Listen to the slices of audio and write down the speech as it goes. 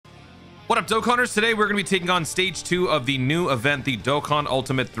What up, Dokkanners? Today we're going to be taking on stage 2 of the new event, the Dokkan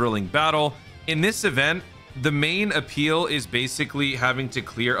Ultimate Thrilling Battle. In this event, the main appeal is basically having to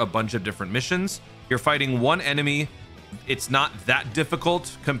clear a bunch of different missions. You're fighting one enemy. It's not that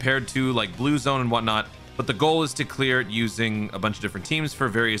difficult compared to like Blue Zone and whatnot, but the goal is to clear it using a bunch of different teams for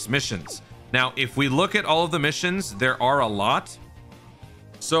various missions. Now, if we look at all of the missions, there are a lot.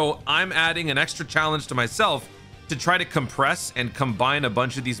 So I'm adding an extra challenge to myself to try to compress and combine a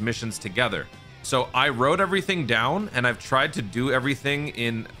bunch of these missions together. So I wrote everything down and I've tried to do everything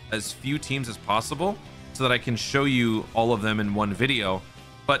in as few teams as possible so that I can show you all of them in one video.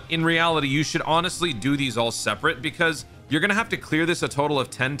 But in reality, you should honestly do these all separate because you're gonna have to clear this a total of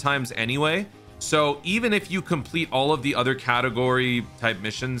 10 times anyway. So even if you complete all of the other category type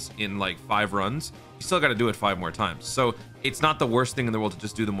missions in like 5 runs, you still got to do it 5 more times. So it's not the worst thing in the world to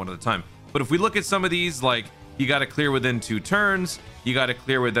just do them one at a time. But if we look at some of these, like you got to clear within 2 turns, you got to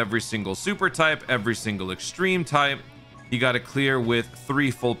clear with every single super type, every single extreme type, you got to clear with 3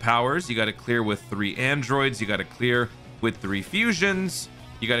 full powers, you got to clear with 3 androids, you got to clear with 3 fusions,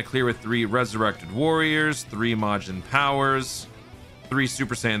 you got to clear with 3 resurrected warriors, 3 Majin powers, 3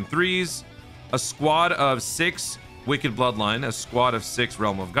 Super Saiyan 3s, a squad of 6 Wicked Bloodline, a squad of 6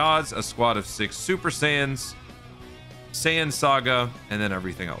 Realm of Gods, a squad of 6 Super Saiyans, Saiyan Saga, and then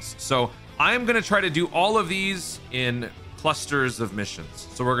everything else. So I am going to try to do all of these in clusters of missions.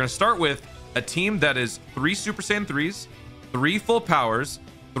 So we're going to start with a team that is 3 Super Saiyan 3s, 3 full powers,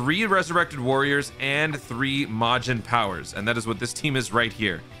 3 resurrected warriors, and 3 Majin powers. And that is what this team is right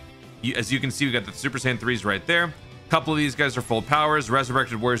here. As you can see, we got the Super Saiyan 3s right there. Couple of these guys are full powers.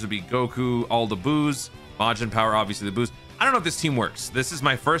 Resurrected warriors would be Goku, all the boos. Majin power, obviously the boos. I don't know if this team works. This is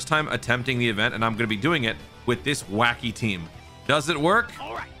my first time attempting the event, and I'm going to be doing it with this wacky team. Does it work?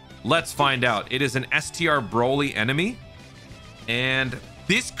 All right. Let's find out. It is an STR Broly enemy, and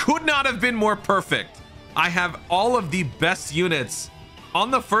this could not have been more perfect. I have all of the best units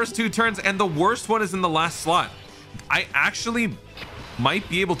on the first 2 turns, and the worst one is in the last slot. I actually might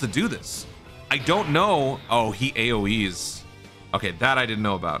be able to do this. I don't know. Oh, he AoEs. Okay, that I didn't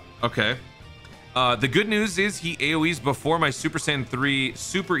know about. Okay. The good news is he AoEs before my Super Saiyan 3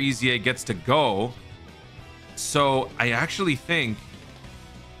 Super Easy A gets to go. So I actually think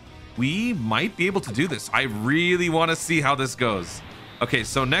we might be able to do this. I really want to see how this goes. Okay,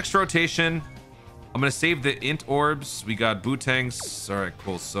 so next rotation, I'm going to save the int orbs. We got Bootangs. All right,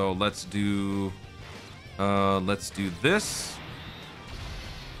 cool. So let's do this.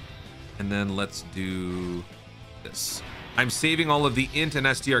 And then let's do this. I'm saving all of the int and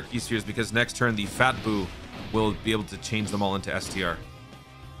STR key spheres because next turn the Fat Boo will be able to change them all into STR.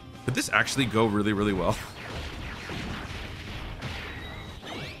 Could this actually go really, really well?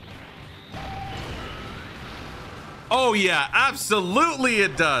 Oh yeah, absolutely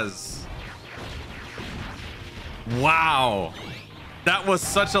it does. Wow. That was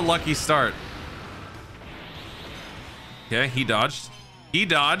such a lucky start. Okay, he dodged. He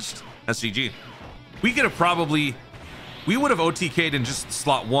dodged. SGG. We could have probably... We would have OTK'd in just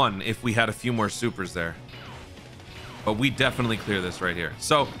slot 1 if we had a few more supers there. But we definitely clear this right here.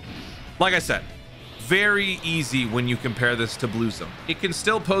 So, like I said, very easy when you compare this to Blue Zone. It can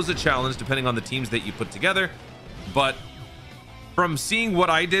still pose a challenge depending on the teams that you put together. But from seeing what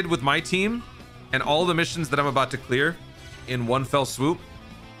I did with my team and all the missions that I'm about to clear in one fell swoop,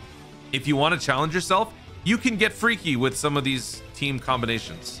 if you want to challenge yourself, you can get freaky with some of these team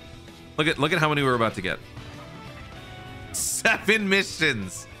combinations. Look at how many we're about to get. 7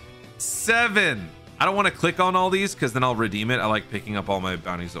 missions. 7. I don't want to click on all these because then I'll redeem it. I like picking up all my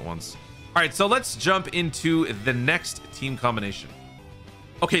bounties at once. All right, so let's jump into the next team combination.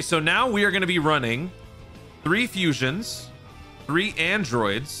 Okay, so now we are going to be running 3 fusions, 3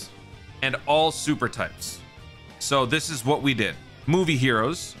 androids, and all super types. So this is what we did. Movie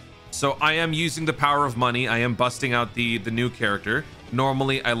heroes. So I am using the power of money. I am busting out the new character.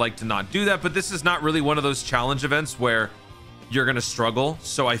 Normally, I like to not do that, but this is not really one of those challenge events where you're going to struggle.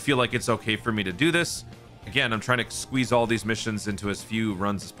 So I feel like it's okay for me to do this. Again, I'm trying to squeeze all these missions into as few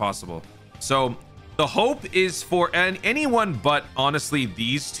runs as possible. So the hope is for anyone but, honestly,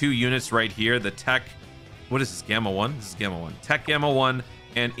 these 2 units right here, the Tech... What is this, Gamma 1? This is Gamma 1. Tech Gamma 1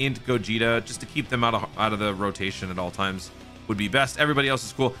 and Int Gogeta, just to keep them out of the rotation at all times, would be best. Everybody else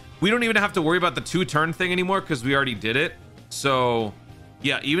is cool. We don't even have to worry about the 2-turn thing anymore because we already did it. So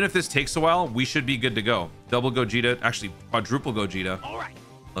yeah, even if this takes a while, we should be good to go. Double Gogeta, actually quadruple Gogeta. All right,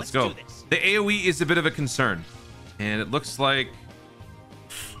 let's go. The AoE is a bit of a concern, and it looks like,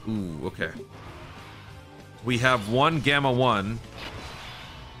 ooh, okay. We have 1 Gamma 1.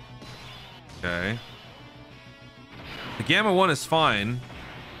 Okay. The Gamma 1 is fine.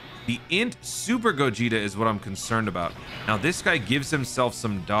 The Int Super Gogeta is what I'm concerned about. Now, this guy gives himself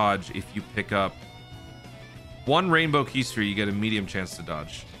some dodge. If you pick up 1 Rainbow Keysphere, you get a medium chance to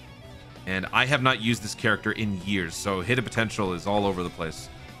dodge. And I have not used this character in years, so hidden potential is all over the place.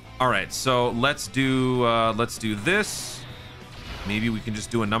 All right, so let's do this. Maybe we can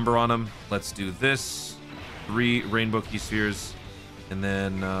just do a number on him. Let's do this. 3 Rainbow Keyspheres, and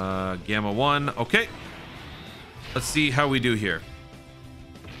then Gamma 1. Okay. Let's see how we do here.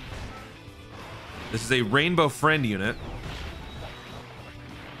 This is a Rainbow Friend unit.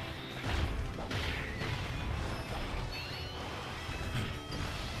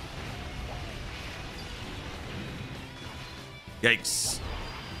 Yikes.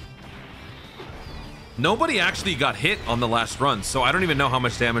 Nobody actually got hit on the last run, so I don't even know how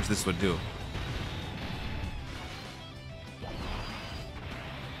much damage this would do.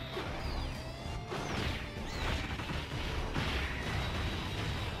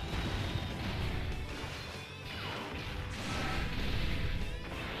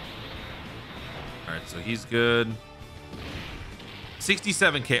 All right, so he's good.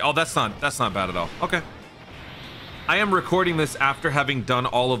 67k. Oh, that's not bad at all. Okay. I am recording this after having done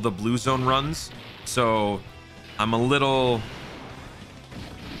all of the blue zone runs, so I'm a little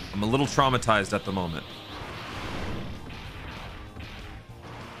traumatized at the moment.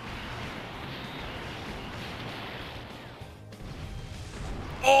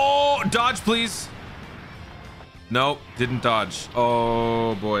 Oh, dodge, please. Nope, didn't dodge.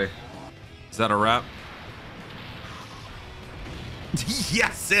 Oh boy. Is that a wrap?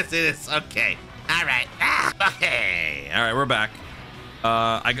 Yes, it is. Okay. All right. Okay. All right, we're back.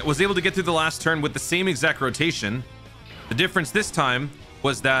 I was able to get through the last turn with the same exact rotation. The difference this time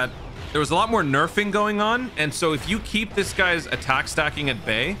was that there was a lot more nerfing going on, and so if you keep this guy's attack stacking at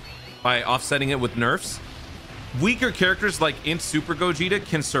bay by offsetting it with nerfs, weaker characters like Int Super Gogeta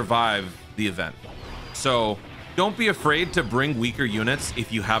can survive the event. So don't be afraid to bring weaker units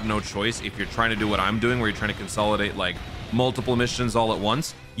if you have no choice. If you're trying to do what I'm doing, where you're trying to consolidate like multiple missions all at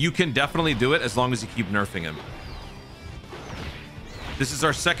once, you can definitely do it as long as you keep nerfing him. This is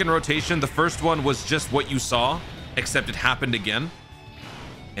our second rotation. The first one was just what you saw, except it happened again.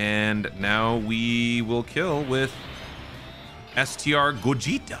 And now we will kill with STR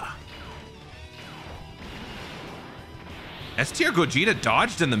Gogeta. STR Gogeta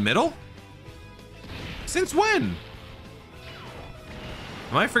dodged in the middle? Since when?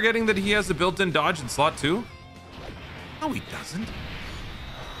 Am I forgetting that he has a built-in dodge in slot 2? No, he doesn't.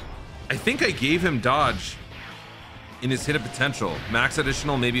 I think I gave him dodge in his hidden potential. Max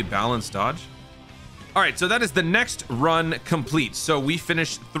additional, maybe balanced dodge. All right, so that is the next run complete. So we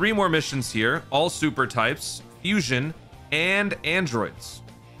finished 3 more missions here, all super types, fusion, and androids.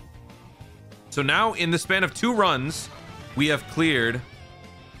 So now in the span of 2 runs, we have cleared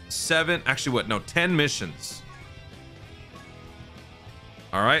 10 missions.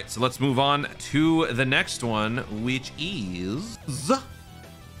 All right, so let's move on to the next one, which is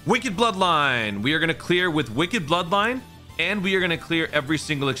Wicked Bloodline. We are going to clear with Wicked Bloodline, and we are going to clear every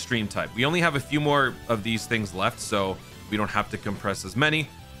single extreme type. We only have a few more of these things left, so we don't have to compress as many.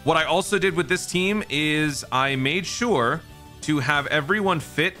 What I also did with this team is I made sure to have everyone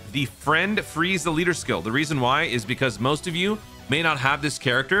fit the Friend Freeze the Leader skill. The reason why is because most of you may not have this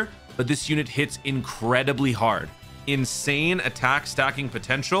character, but this unit hits incredibly hard. Insane attack stacking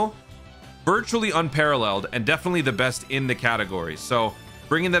potential, virtually unparalleled, and definitely the best in the category. So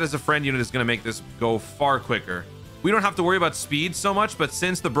bringing that as a friend unit is going to make this go far quicker. We don't have to worry about speed so much, but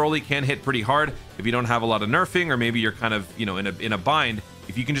since the Broly can hit pretty hard, if you don't have a lot of nerfing, or maybe you're kind of, you know, in a bind,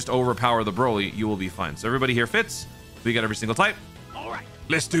 if you can just overpower the Broly, you will be fine. So everybody here fits. We got every single type. All right.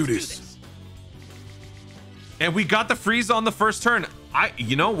 Let's do this. And we got the freeze on the first turn.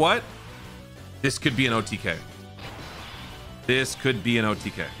 You know what? This could be an OTK. This could be an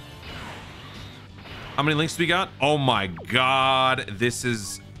OTK. How many links do we got? Oh my god. This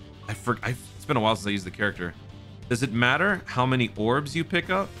is... it's been a while since I used the character. Does it matter how many orbs you pick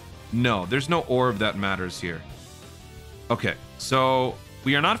up? No, there's no orb that matters here. Okay, so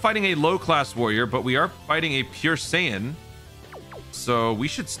we are not fighting a low-class warrior, but we are fighting a pure Saiyan. So we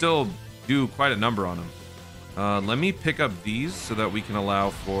should still do quite a number on him. Let me pick up these so that we can allow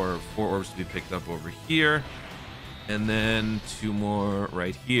for 4 orbs to be picked up over here. And then 2 more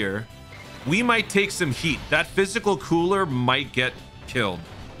right here. We might take some heat. That physical cooler might get killed.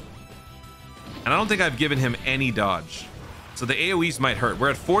 And I don't think I've given him any dodge. So the AoEs might hurt.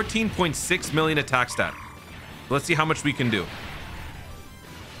 We're at 14.6 million attack stat. Let's see how much we can do.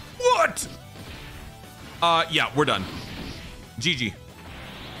 What? Yeah, we're done. GG.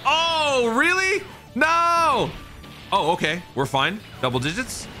 Oh, really? No. Oh, okay. We're fine. Double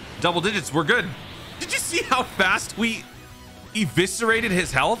digits. Double digits, we're good. Did you see how fast we eviscerated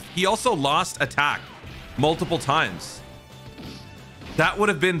his health? He also lost attack multiple times. That would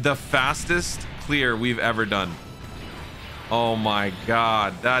have been the fastest clear we've ever done. Oh my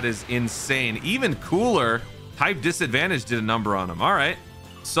God, that is insane. Even cooler, type disadvantage did a number on him. All right,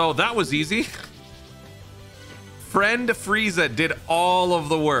 so that was easy. Friend Frieza did all of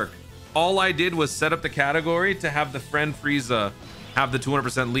the work. All I did was set up the category to have the friend Frieza have the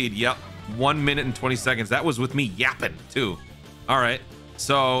 200% lead. Yep, 1 minute and 20 seconds. That was with me yapping too. All right,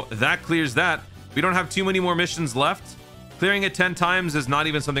 so that clears that. We don't have too many more missions left. Clearing it 10 times is not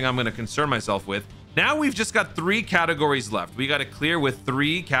even something I'm going to concern myself with. Now we've just got 3 categories left. We got to clear with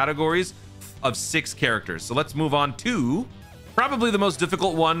 3 categories of 6 characters. So let's move on to probably the most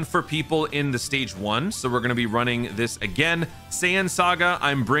difficult one for people in the stage 1. So we're going to be running this again. Saiyan Saga.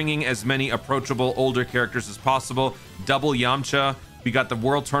 I'm bringing as many approachable older characters as possible. Double Yamcha. We got the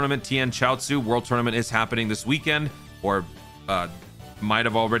World Tournament Tien Chaozu. World Tournament is happening this weekend, or might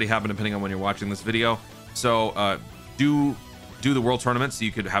have already happened depending on when you're watching this video. So do the World Tournament so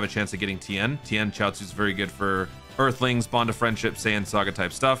you could have a chance of getting Tien. Tien Chaozu is very good for Earthlings, Bond of Friendship, Saiyan Saga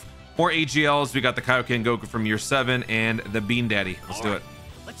type stuff. More AGLs. We got the Kaioken Goku from Year 7 and the Bean Daddy. Let's do it.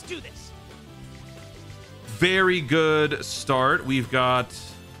 Let's do this. Very good start. We've got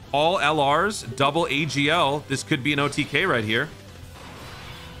all LRs, double AGL. This could be an OTK right here.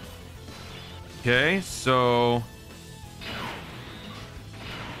 Okay, so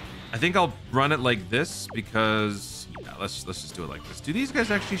I think I'll run it like this because yeah, let's just do it like this. Do these guys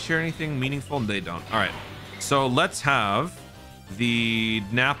actually share anything meaningful? They don't. All right, so let's have the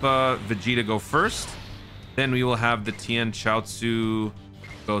Nappa Vegeta go first. Then we will have the Tien Chaozu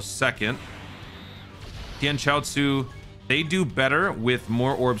go second. Tien Chaozu, they do better with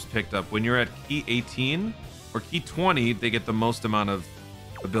more orbs picked up. When you're at key 18 or key 20, they get the most amount of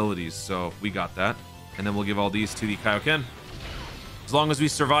abilities. So we got that. And then we'll give all these to the Kaioken. As long as we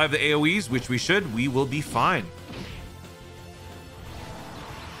survive the AoEs, which we should, we will be fine.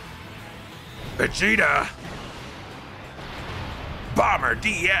 Vegeta. Bomber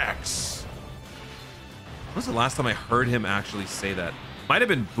DX. When was the last time I heard him actually say that? Might have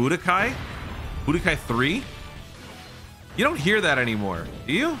been Budokai? Budokai 3? You don't hear that anymore,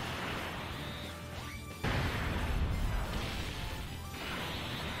 do you?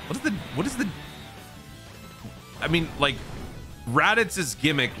 What is the I mean, like, Raditz's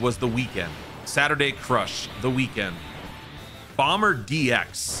gimmick was the weekend. Saturday Crush, the weekend. Bomber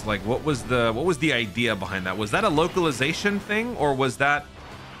DX. Like, what was the idea behind that? Was that a localization thing, or was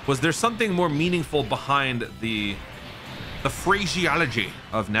there something more meaningful behind the phraseology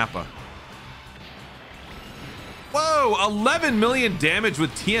of Nappa? Whoa, 11 million damage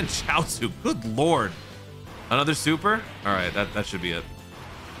with Tien Chaozu. Good lord. Another super? All right, that should be it.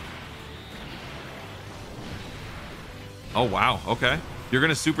 Oh wow, okay. You're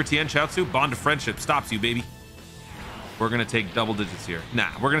gonna super Tien Chaozu? Bond of Friendship stops you, baby. We're gonna take double digits here. Nah,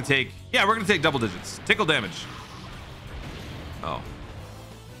 we're gonna take double digits. Tickle damage. Oh,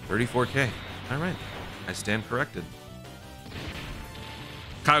 34k. All right, I stand corrected.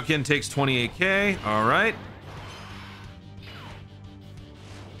 Kaioken takes 28k. All right,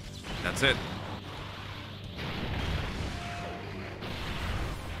 that's it.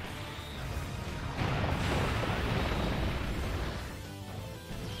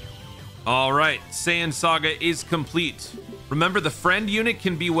 All right, Saiyan Saga is complete. Remember, the friend unit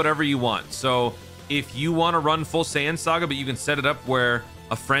can be whatever you want. So if you want to run full Saiyan Saga, but you can set it up where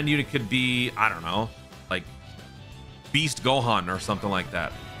a friend unit could be, I don't know, like Beast Gohan or something like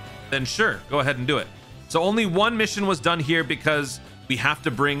that, then sure, go ahead and do it. So only one mission was done here because we have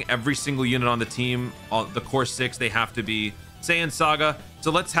to bring every single unit on the team, the core 6, they have to be Saiyan Saga. So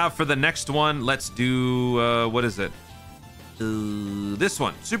let's have for the next one, let's do, what is it? This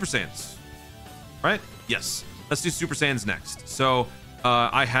one, Super Saiyans, right? Yes, let's do Super Saiyans next. So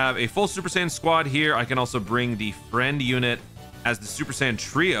I have a full Super Saiyan squad here. I can also bring the friend unit as the Super Saiyan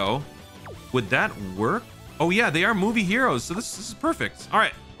trio. Would that work? Oh yeah, they are movie heroes, so this is perfect. All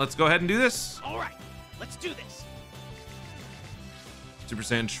right, let's go ahead and do this. All right, let's do this. Super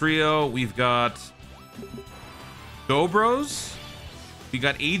Saiyan trio. We've got Go Bros. We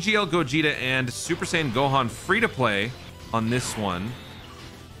got AGL Gogeta and Super Saiyan Gohan free to play on this one.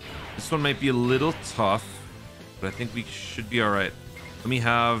 This one might be a little tough, but I think we should be all right. Let me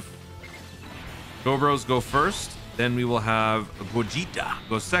have Go Bros go first. Then we will have Gogeta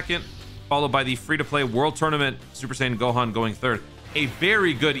go second, followed by the free-to-play World Tournament Super Saiyan Gohan going third. A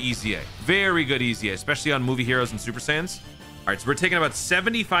very good EZA. Very good EZA, especially on movie heroes and Super Saiyans. All right, so we're taking about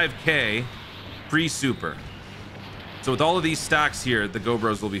 75k pre-super. So with all of these stacks here, the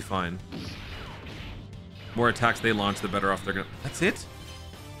Gobros will be fine. More attacks they launch, the better off they're gonna. That's it?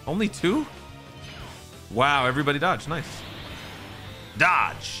 Only 2? Wow, everybody dodge. Nice.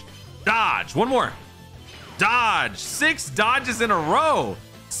 Dodge. Dodge. One more. Dodge. 6 dodges in a row.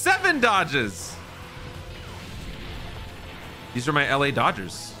 7 dodges. These are my LA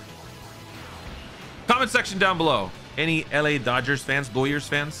Dodgers. Comment section down below. Any LA Dodgers fans, Lawyers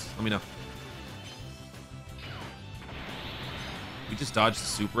fans? Let me know. We just dodged the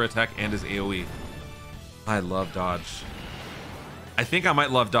super attack and his AoE. I love dodge. I think I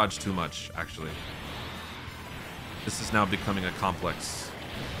might love dodge too much, actually. This is now becoming a complex.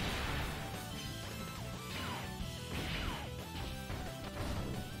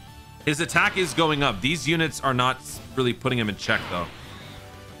 His attack is going up. These units are not really putting him in check, though.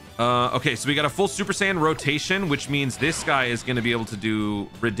 Okay, so we got a full Super Saiyan rotation, which means this guy is going to be able to do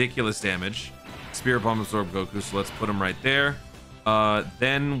ridiculous damage. Spirit Bomb absorb Goku, so let's put him right there.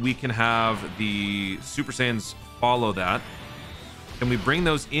 Then we can have the Super Saiyans follow that. Can we bring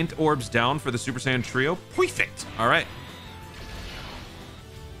those int orbs down for the Super Saiyan trio? Perfect. All right.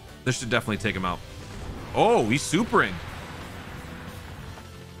 This should definitely take him out. Oh, he's supering.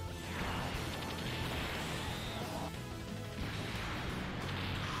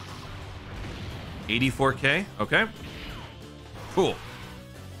 $84K. Okay. Cool.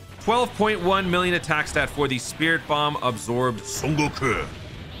 12.1 million attack stat for the Spirit Bomb absorbed Son Goku.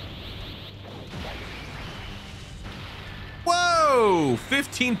 Whoa!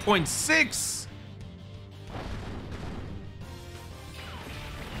 15.6.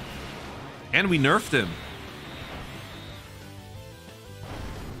 And we nerfed him.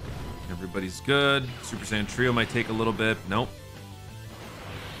 Everybody's good. Super Saiyan Trio might take a little bit. Nope.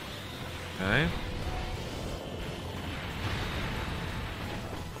 Okay.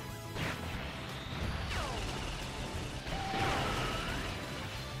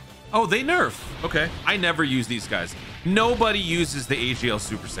 Oh, they nerf. Okay. I never use these guys. Nobody uses the AGL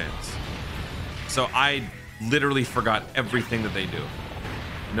Super Saiyans. So I literally forgot everything that they do.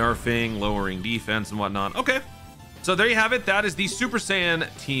 Nerfing, lowering defense and whatnot. Okay. So there you have it. That is the Super Saiyan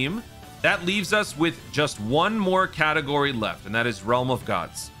team. That leaves us with just one more category left, and that is Realm of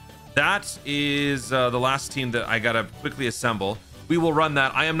Gods. That is the last team that I gotta quickly assemble. We will run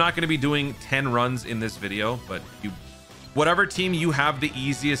that. I am not going to be doing 10 runs in this video, but whatever team you have the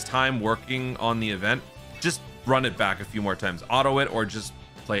easiest time working on the event, just run it back a few more times. Auto it or just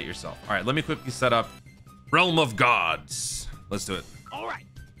play it yourself. All right, let me quickly set up Realm of Gods. Let's do it. All right,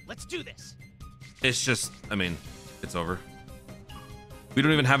 let's do this. It's just, I mean, it's over. We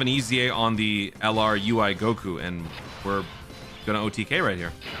don't even have an EZA on the LR UI Goku, and we're gonna OTK right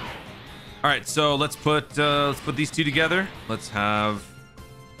here. All right, so let's put these two together. Let's have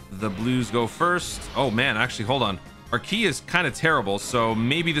the blues go first. Oh man, actually, hold on. Our key is kind of terrible, so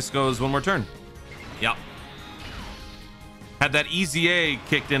maybe this goes one more turn. Yep. Had that EZA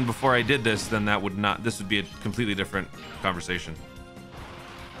kicked in before I did this, then that would not. This would be a completely different conversation.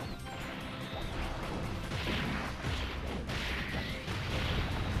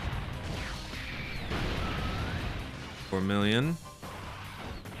 $4 million.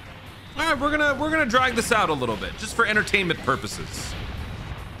 All right, we're gonna drag this out a little bit, just for entertainment purposes.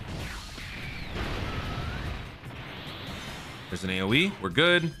 There's an AoE. We're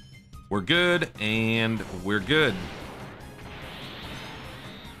good. We're good, and we're good.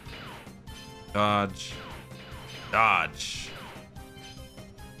 Dodge. Dodge.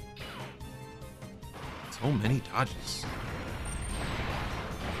 So many dodges.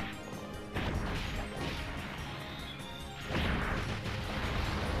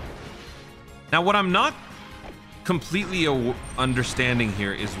 Now, what I'm not completely understanding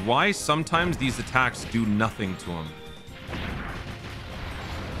here is why sometimes these attacks do nothing to him.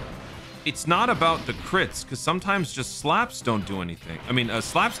 It's not about the crits, because sometimes just slaps don't do anything. I mean,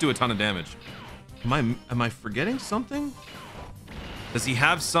 slaps do a ton of damage. Am I forgetting something? Does he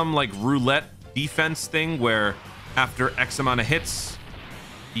have some like roulette defense thing where after X amount of hits,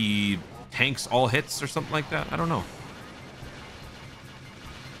 he tanks all hits or something like that? I don't know.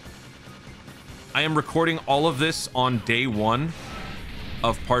 I am recording all of this on day 1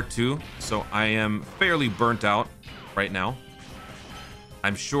 of part 2, so I am fairly burnt out right now.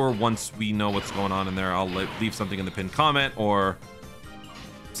 I'm sure once we know what's going on in there, I'll leave something in the pinned comment or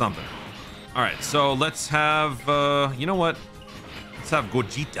something. All right, so let's have, you know what? Let's have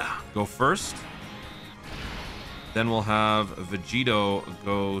Gogeta go first. Then we'll have Vegito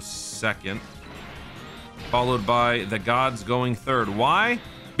go second, followed by the gods going third. Why?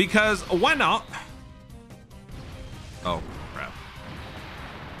 Because why not? Oh, crap.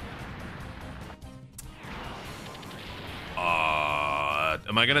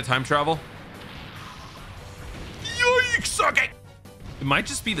 Am I gonna time travel? Yikes! Okay. It might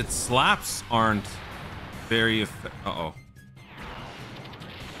just be that slaps aren't very uh-oh.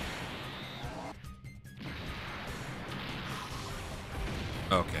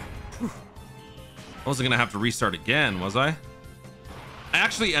 Okay. Whew. I wasn't gonna have to restart again, was I? I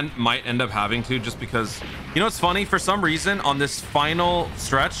actually might end up having to, just because, you know what's funny? For some reason, on this final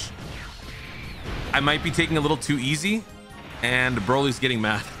stretch, I might be taking a little too easy, and Broly's getting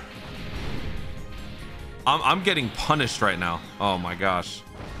mad. I'm getting punished right now. Oh my gosh.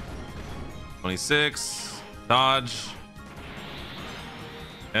 26, dodge.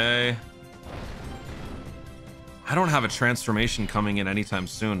 Okay. I don't have a transformation coming in anytime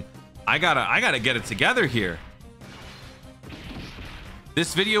soon. I gotta get it together here.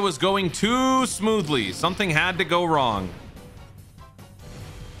 This video was going too smoothly. Something had to go wrong.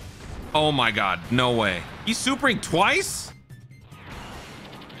 Oh my god, no way. He's supering twice?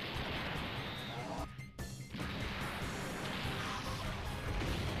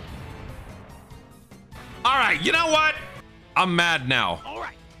 All right, you know what? I'm mad now. All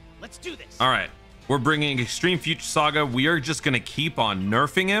right, let's do this. All right, we're bringing Extreme Future Saga. We are just gonna keep on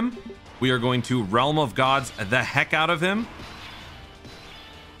nerfing him. We are going to Realm of Gods the heck out of him.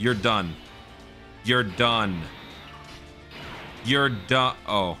 You're done. You're done. You're done.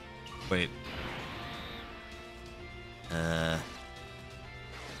 Oh, wait.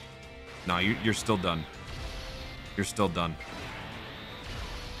 No, you're still done. You're still done.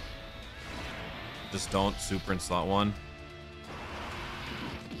 Just don't super in slot 1.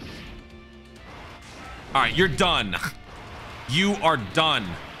 All right, you're done. You are done.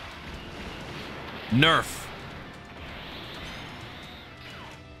 Nerf.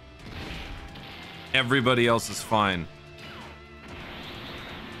 Everybody else is fine.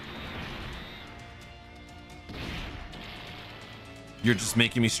 You're just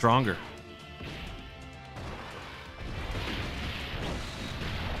making me stronger.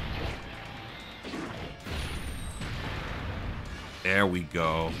 There we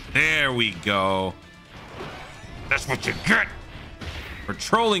go. There we go. That's what you get for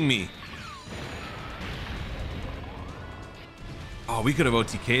trolling me. Oh, we could have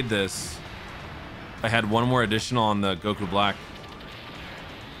OTK'd this. I had one more additional on the Goku Black.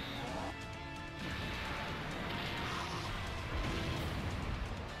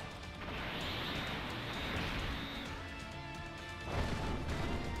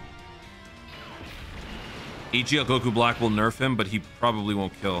 AGL Goku Black will nerf him, but he probably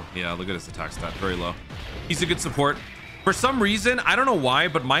won't kill. Yeah, look at his attack stat, very low. He's a good support. For some reason, I don't know why,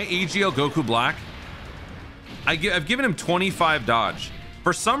 but my AGL Goku Black, I've given him 25 dodge.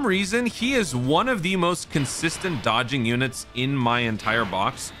 For some reason, he is one of the most consistent dodging units in my entire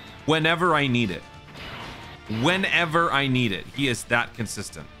box whenever I need it. Whenever I need it, he is that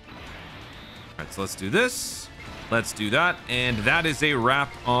consistent. All right, so let's do this. Let's do that. And that is a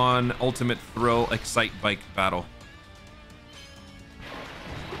wrap on Ultimate Thrill Excite Bike Battle.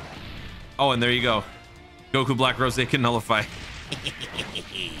 Oh, and there you go. Goku Black Rose can nullify.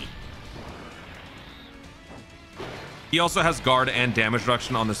 He also has guard and damage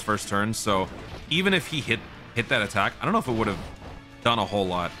reduction on this first turn, so even if he hit that attack, I don't know if it would have done a whole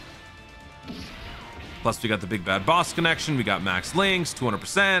lot. Plus, we got the big bad boss connection. We got max links,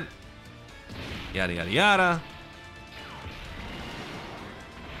 200%. Yada, yada, yada.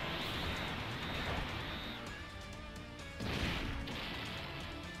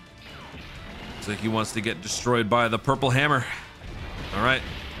 Looks like he wants to get destroyed by the purple hammer. All right,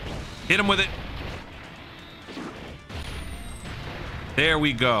 hit him with it. There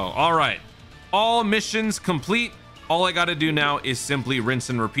we go. All right, all missions complete. All I got to do now is simply rinse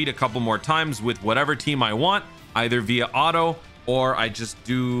and repeat a couple more times with whatever team I want, either via auto or I just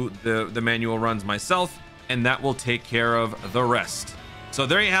do the manual runs myself, and that will take care of the rest. So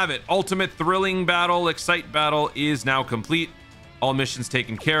there you have it. Ultimate Thrilling Battle, Excite Battle is now complete. All missions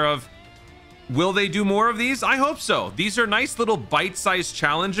taken care of. Will they do more of these? I hope so. These are nice little bite-sized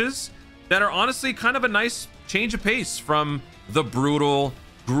challenges that are honestly kind of a nice change of pace from the brutal,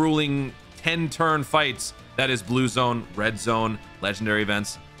 grueling 10-turn fights that is Blue Zone, Red Zone, Legendary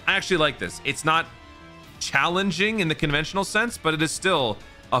events. I actually like this. It's not challenging in the conventional sense, but it is still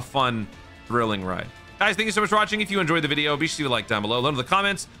a fun, thrilling ride. Guys, thank you so much for watching. If you enjoyed the video, be sure to leave a like down below. Let me know in the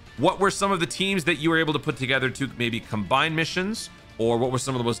comments what were some of the teams that you were able to put together to maybe combine missions, or what were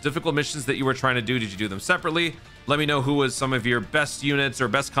some of the most difficult missions that you were trying to do? Did you do them separately? Let me know who was some of your best units or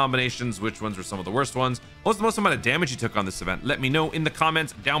best combinations, which ones were some of the worst ones. What was the most amount of damage you took on this event? Let me know in the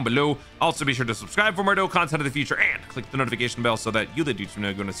comments down below. Also, be sure to subscribe for more Dokkan content in the future and click the notification bell so that you, the YouTube, know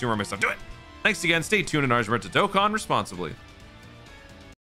you're going to see more of my stuff. Do it. Thanks again. Stay tuned and ours to Dokkan responsibly.